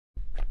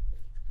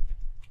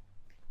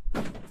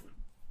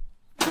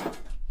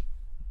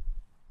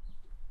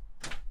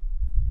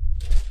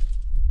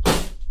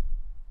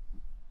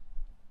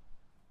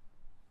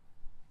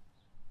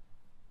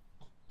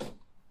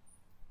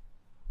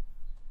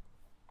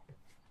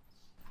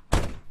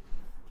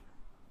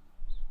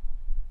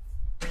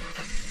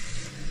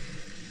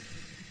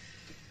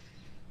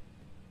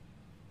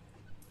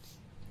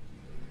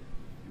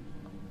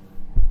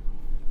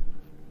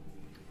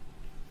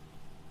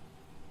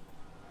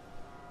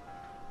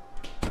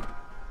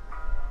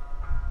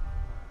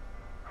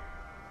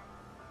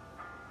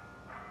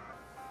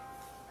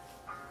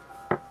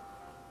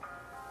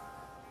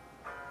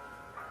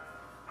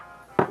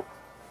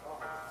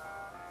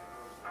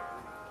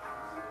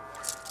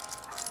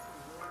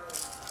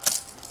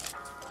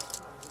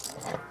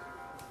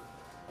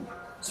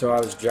So I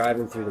was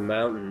driving through the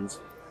mountains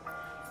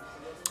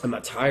and my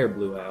tire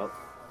blew out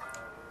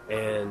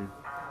and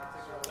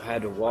I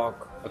had to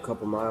walk a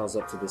couple miles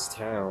up to this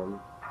town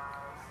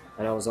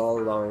and I was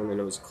all alone and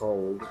it was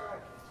cold.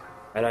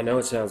 And I know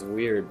it sounds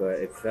weird, but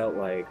it felt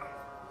like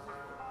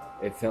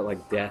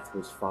death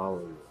was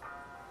following me.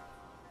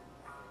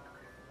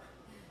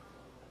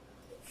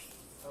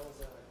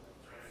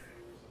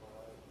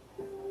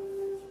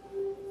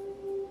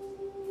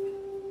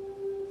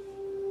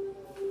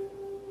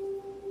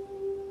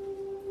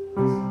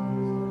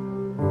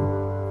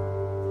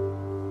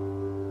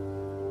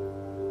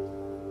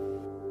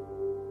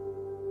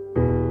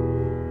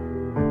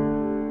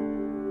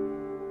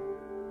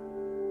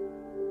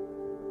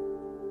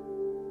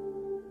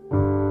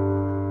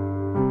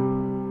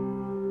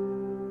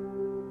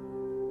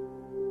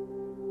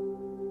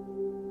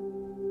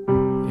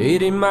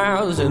 "80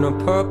 miles in a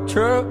pup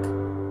truck.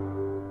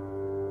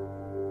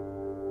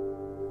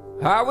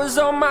 I was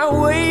on my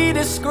way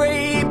to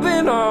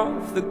scraping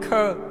off the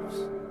cups.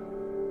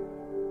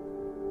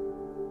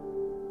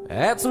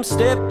 Had some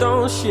stepped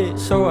on shit,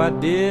 so I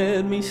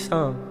did me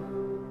some.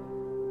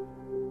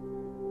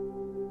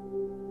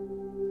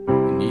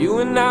 And you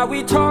and I,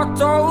 we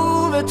talked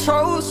over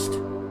toast,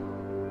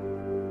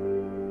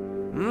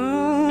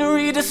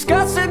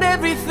 rediscussing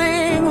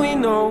everything we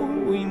know.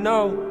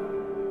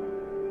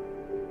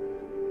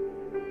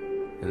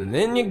 And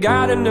then you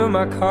got into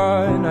my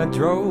car and I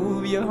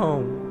drove you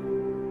home.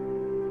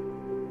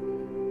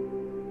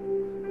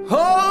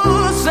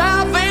 Oh,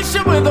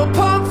 salvation with a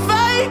pump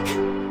fake.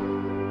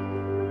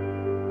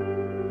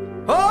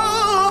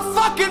 Oh, a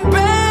fucking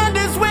band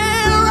is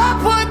where I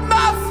put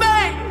my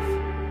faith.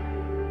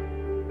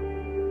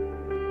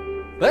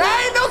 But I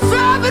ain't no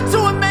servant to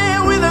a man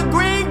with a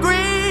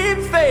green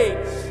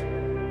face.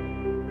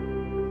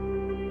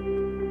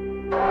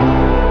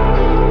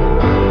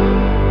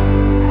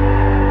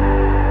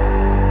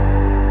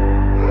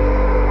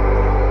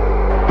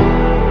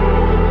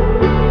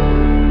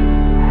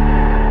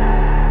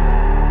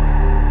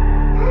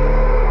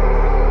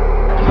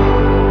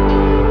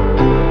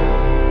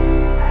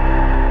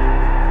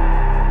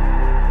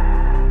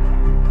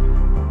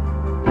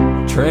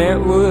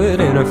 Trantwood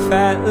and a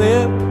fat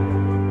lip,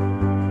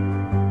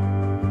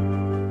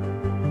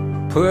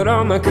 put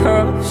on the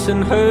cuffs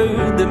and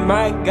heard that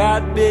Mike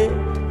got bit.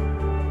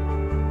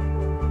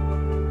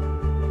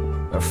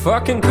 A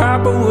fucking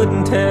copper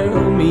wouldn't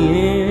tell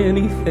me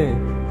anything.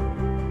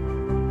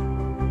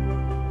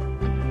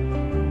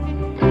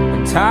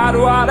 In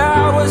tidewater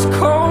I was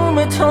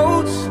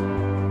comatose.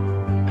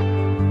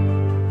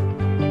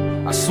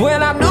 I swear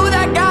I knew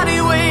that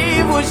gaudy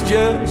wave was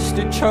just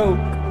a choke.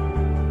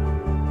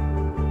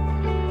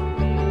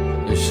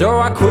 So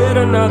I quit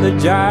another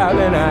job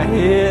and I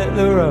hit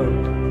the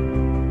road.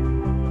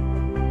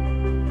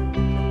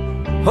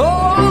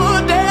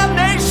 Oh,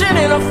 damnation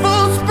in a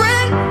full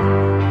sprint.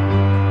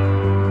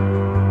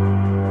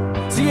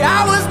 See,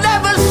 I was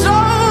never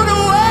shown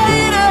a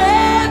way to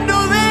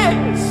handle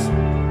this.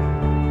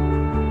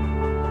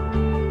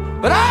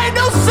 But I ain't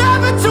no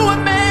servant to a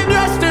man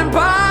dressed in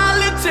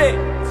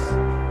politics.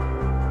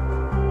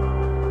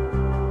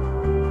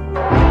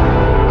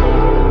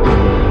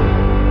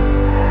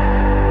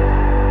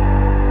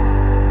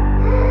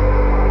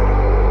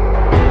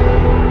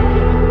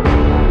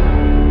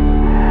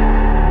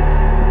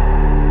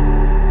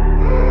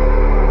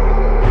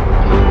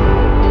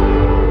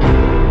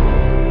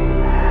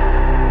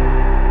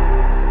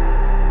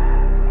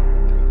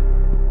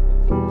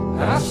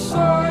 I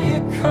saw you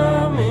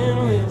coming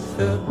with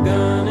a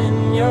gun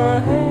in your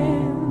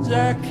hands.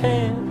 I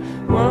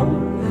can't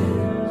want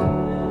this,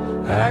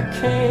 I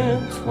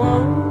can't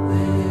want